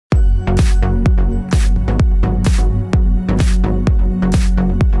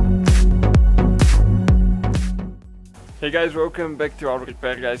Hey guys, welcome back to our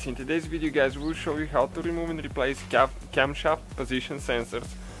repair guys. In today's video guys, we'll show you how to remove and replace camshaft position sensors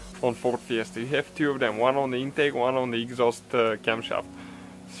on Ford Fiesta. You have two of them, one on the intake, one on the exhaust camshaft.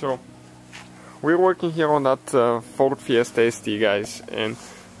 So we're working here on that Ford Fiesta ST guys, and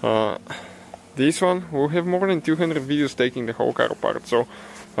this one we'll have more than 200 videos taking the whole car apart. So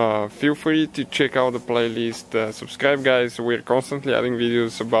feel free to check out the playlist, subscribe guys, we're constantly adding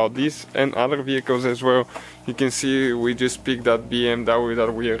videos about this and other vehicles as well. You can see we just picked that BMW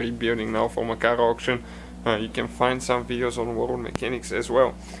that we are rebuilding now from a car auction. You can find some videos on World Mechanics as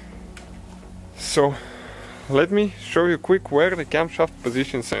well. So let me show you quick where the camshaft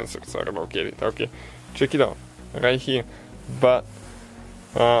position sensors are located. Okay, check it out, right here. But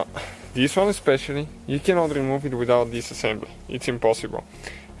this one especially, you cannot remove it without this assembly, it's impossible.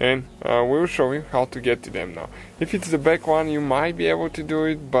 And we'll show you how to get to them now. If it's the back one, you might be able to do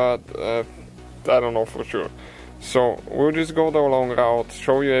it, but I don't know for sure. So we'll just go the long route,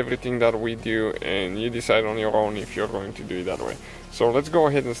 show you everything that we do, and you decide on your own if you're going to do it that way. So let's go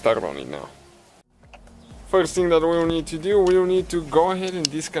ahead and start on it now. First thing that we'll need to do, we'll need to go ahead and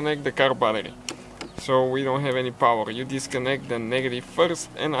disconnect the car battery. So we don't have any power. You disconnect the negative first,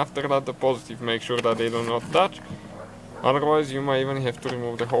 and after that the positive. Make sure that they do not touch. Otherwise you might even have to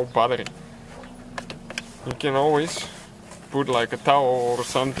remove the whole battery. You can always put like a towel or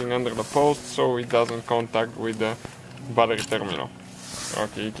something under the post so it doesn't contact with the battery terminal.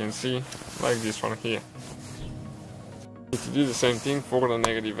 Okay, you can see like this one here. You need to do the same thing for the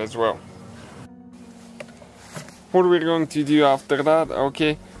negative as well. What we're going to do after that,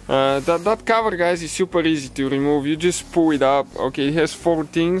 okay, that cover guys is super easy to remove. You just pull it up. Okay, it has four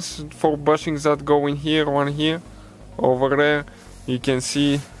bushings that go in here, one here, over there. You can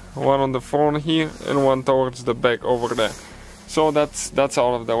see one on the front here and one towards the back over there. So that's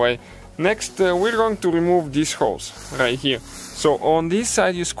out of the way. Next we're going to remove this hose right here. So on this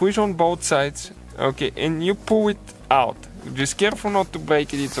side you squeeze on both sides, okay, and you pull it out. Just careful not to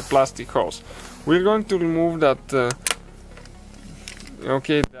break it, it's a plastic hose. We're going to remove that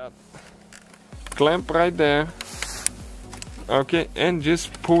okay, that clamp right there, okay, and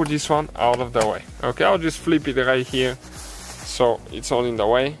just pull this one out of the way. Okay, I'll just flip it right here so it's not in the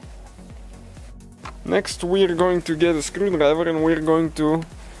way. Next we're going to get a screwdriver and we're going to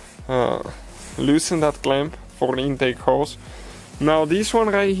loosen that clamp for the intake hose. Now this one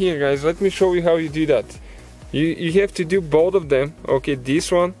right here guys, let me show you how you do that. You have to do both of them. Okay,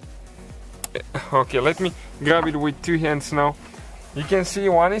 this one, okay, let me grab it with two hands now. You can see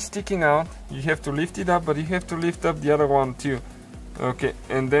one is sticking out, you have to lift it up, but you have to lift up the other one too. Okay,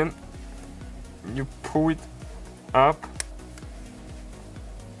 and then you pull it up.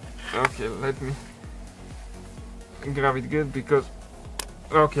 Okay, let me grab it good because,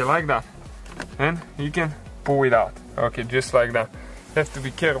 okay, like that. And you can pull it out, okay, just like that. You have to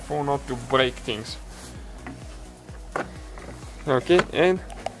be careful not to break things. Okay, and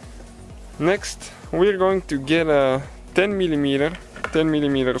next we're going to get a 10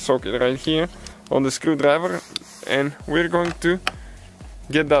 millimeter socket right here on the screwdriver, and we're going to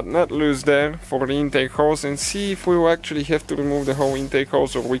get that nut loose there for the intake hose and see if we will actually have to remove the whole intake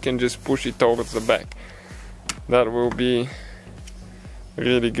hose or we can just push it towards the back. That will be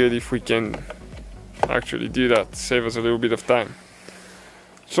really good if we can actually do that, save us a little bit of time.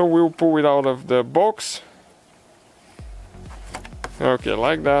 So we'll pull it out of the box, okay,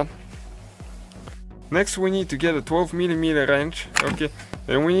 like that. Next we need to get a 12 millimeter wrench, okay,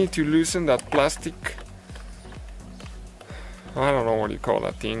 and we need to loosen that plastic, I don't know what you call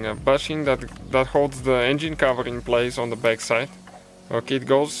that thing, a bushing that holds the engine cover in place on the back side. Okay, it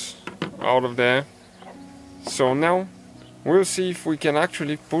goes out of there. So now we'll see if we can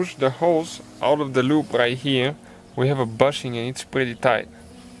actually push the hose out of the loop right here. We have a bushing and it's pretty tight.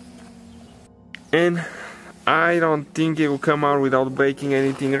 And I don't think it will come out without breaking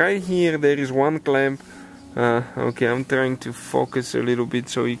anything. Right here there is one clamp. Okay, I'm trying to focus a little bit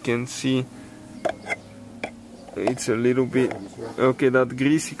so you can see. It's a little bit, okay, that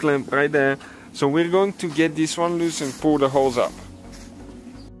greasy clamp right there. So we're going to get this one loose and pull the hose up.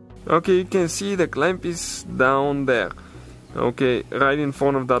 Okay, you can see the clamp is down there. Okay, right in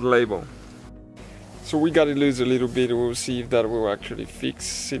front of that label. So we got it loose a little bit. We'll see if that will actually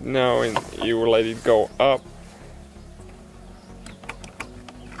fix it now, and you will let it go up.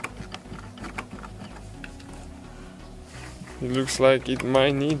 It looks like it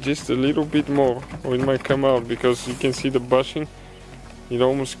might need just a little bit more, or it might come out because you can see the bushing, it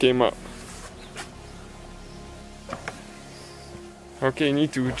almost came up. Okay, you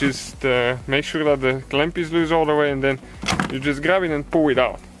need to just make sure that the clamp is loose all the way, and then you just grab it and pull it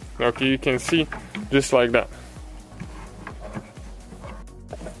out. Okay, you can see just like that.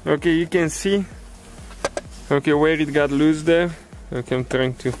 Okay, you can see, okay, where it got loose there. Okay, I'm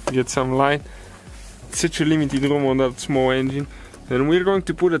trying to get some light. It's such a limited room on that small engine. And we're going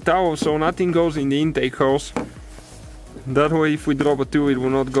to put a towel so nothing goes in the intake holes. That way if we drop a tube it will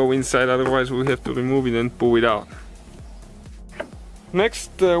not go inside, otherwise we'll have to remove it and pull it out.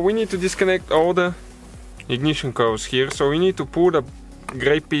 Next we need to disconnect all the ignition coils here. So we need to pull the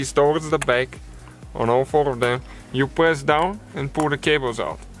gray piece towards the back on all 4 of them. You press down and pull the cables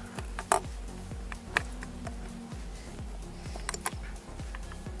out.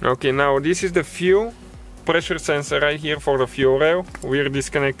 Okay, now this is the fuel pressure sensor right here for the fuel rail. We're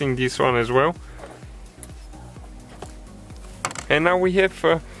disconnecting this one as well. And now we have,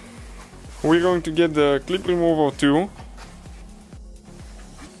 we're going to get the clip removal tool.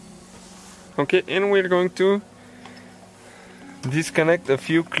 Okay, and we're going to disconnect a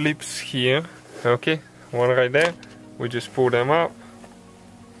few clips here. Okay, one right there. We just pull them out.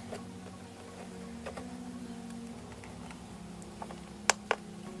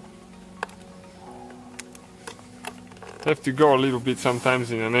 Have to go a little bit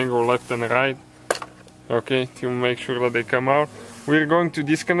sometimes in an angle left and right, okay, to make sure that they come out. We're going to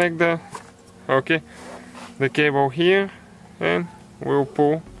disconnect the cable here, and we'll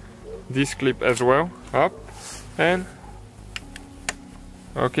pull this clip as well up, and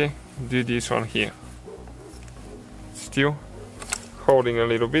okay, do this one here. Still holding a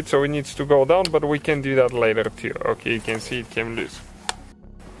little bit, so it needs to go down, but we can do that later too. Okay, you can see it came loose.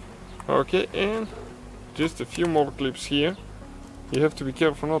 Okay, and just a few more clips here. You have to be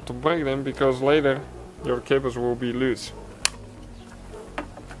careful not to break them, because later your cables will be loose.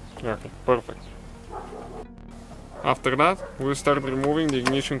 Okay, perfect. After that, we'll start removing the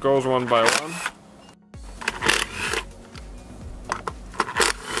ignition coils one by one.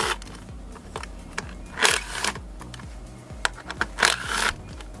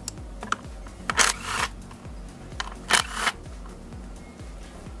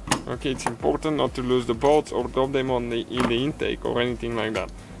 Okay, it's important not to lose the bolts or drop them in the intake or anything like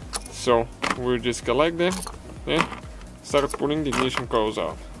that. So we'll just collect them and start pulling the ignition coils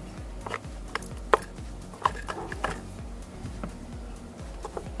out.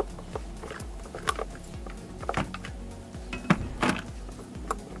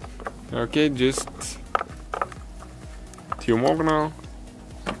 Okay, just 2 more now,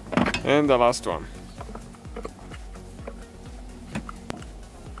 and the last one.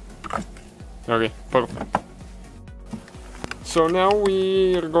 Okay, perfect. So now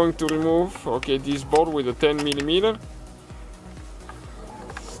we are going to remove, okay, this bolt with a 10mm.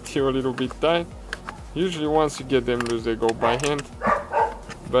 Still a little bit tight. Usually once you get them loose they go by hand,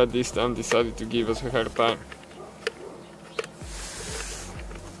 but this time decided to give us a hard time.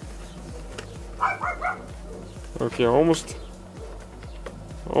 Okay, almost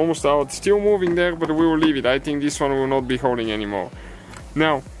out. Still moving there, but we will leave it. I think this one will not be holding anymore.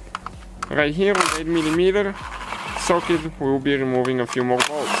 Now, right here with 8mm socket, we will be removing a few more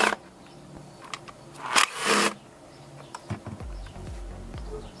bolts.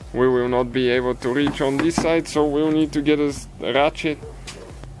 We will not be able to reach on this side, so we will need to get a ratchet.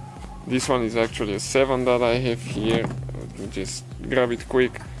 This one is actually a 7 that I have here. Let me just grab it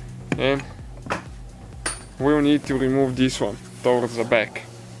quick, and we will need to remove this one towards the back.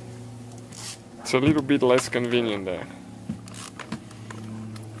 It's a little bit less convenient there.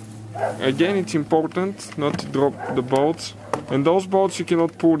 Again, it's important not to drop the bolts, and those bolts you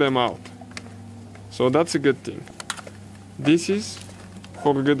cannot pull them out, so that's a good thing. This is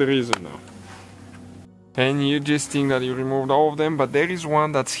for a good reason now. And you just think that you removed all of them, but there is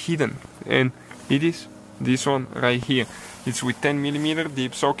one that's hidden, and it is this one right here. It's with 10mm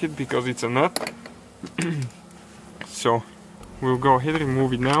deep socket because it's a nut. So we'll go ahead and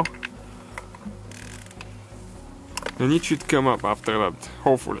remove it now, and it should come up after that,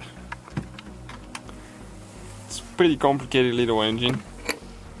 hopefully. It's a pretty complicated little engine.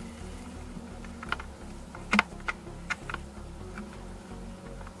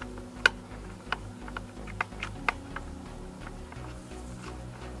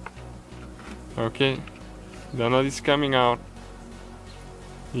 Okay, the nut is coming out.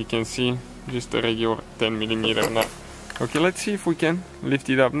 You can see just a regular 10mm nut. Okay, let's see if we can lift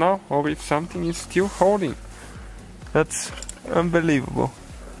it up now, or if something is still holding. That's unbelievable.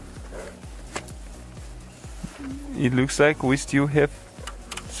 It looks like we still have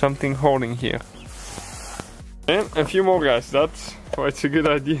something holding here. And a few more, guys. That's why it's a good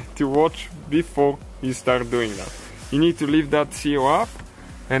idea to watch before you start doing that. You need to lift that seal up,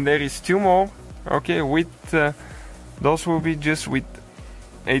 and there is 2 more. Okay, with those will be just with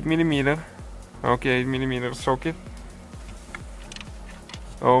 8mm. Okay, 8mm socket.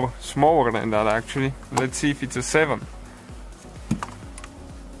 or smaller than that actually. Let's see if it's a 7.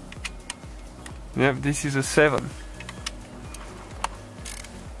 Yep, this is a 7.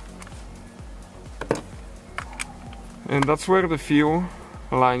 And that's where the fuel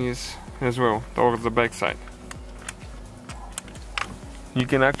line is as well, towards the back side. You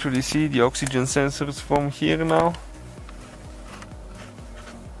can actually see the oxygen sensors from here now.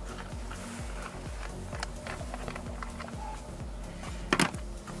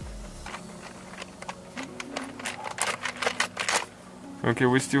 Okay,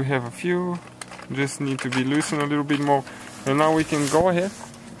 we still have a few, just need to be loosened a little bit more. And now we can go ahead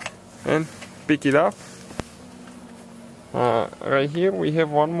and pick it up. Right here we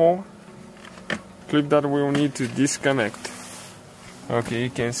have one more clip that we will need to disconnect. Okay, you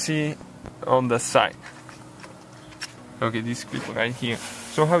can see on the side. Okay, this clip right here.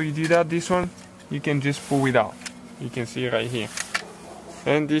 So how you do that, this one, you can just pull it out. You can see right here.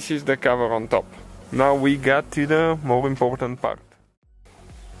 And this is the cover on top. Now we got to the more important part.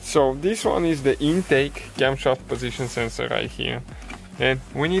 So this one is the intake camshaft position sensor right here. And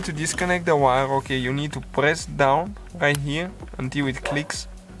we need to disconnect the wire. Okay, you need to press down right here until it clicks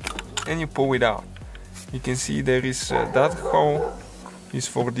and you pull it out. You can see there is that hole is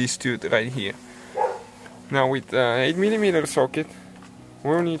for this tooth right here. Now with 8mm socket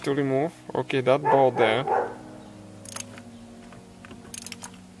we'll need to remove, okay, that bolt there.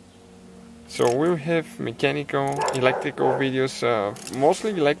 So we'll have mechanical, electrical videos,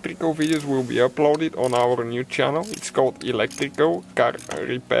 mostly electrical videos will be uploaded on our new channel. It's called Electrical Car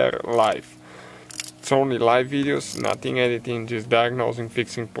Repair Live. It's only live videos, nothing editing, just diagnosing,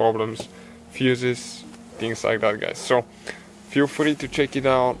 fixing problems, fuses, things like that, guys. So feel free to check it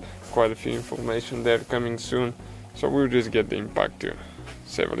out, quite a few information there coming soon. So we'll just get the impact to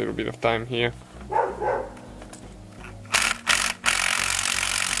save a little bit of time here.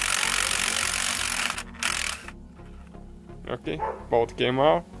 Okay, both came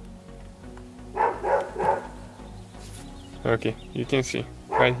out. Okay, you can see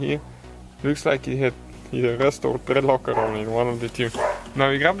right here, looks like it had either rust or thread locker on it, one of the two. Now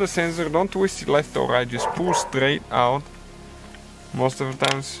you grab the sensor, don't twist it left or right, just pull straight out most of the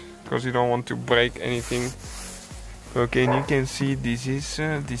times, because you don't want to break anything. Okay, and you can see this is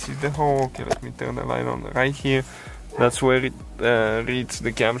the hole. Okay, let me turn the light on right here. That's where it reads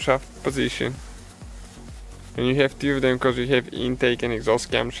the camshaft position. And you have two of them because you have intake and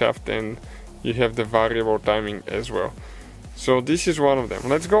exhaust camshaft, and you have the variable timing as well. So this is one of them.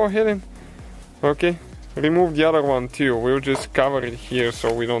 Let's go ahead and remove the other one too. We'll just cover it here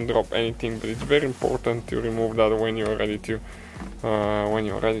so we don't drop anything, but it's very important to remove that when you're ready to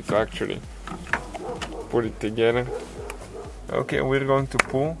actually put it together. Okay, we're going to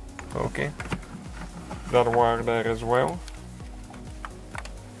pull that wire there as well.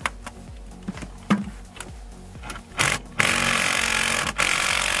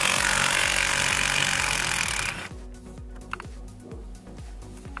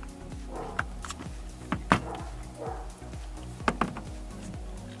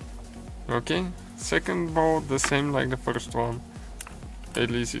 Okay, second bolt the same like the first one,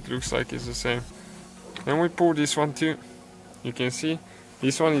 at least it looks like it's the same. And we pull this one too. You can see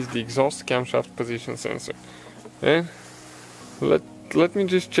this one is the exhaust camshaft position sensor. And let me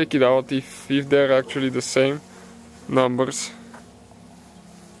just check it out if they're actually the same numbers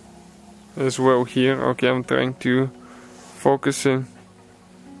as well here. Okay, I'm trying to focus in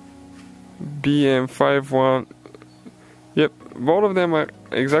BM51. Yep, both of them are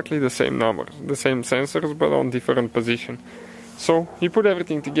exactly the same numbers, the same sensors, but on different position. So you put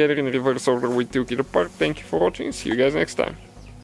everything together in reverse order, we took it apart. Thank you for watching, see you guys next time.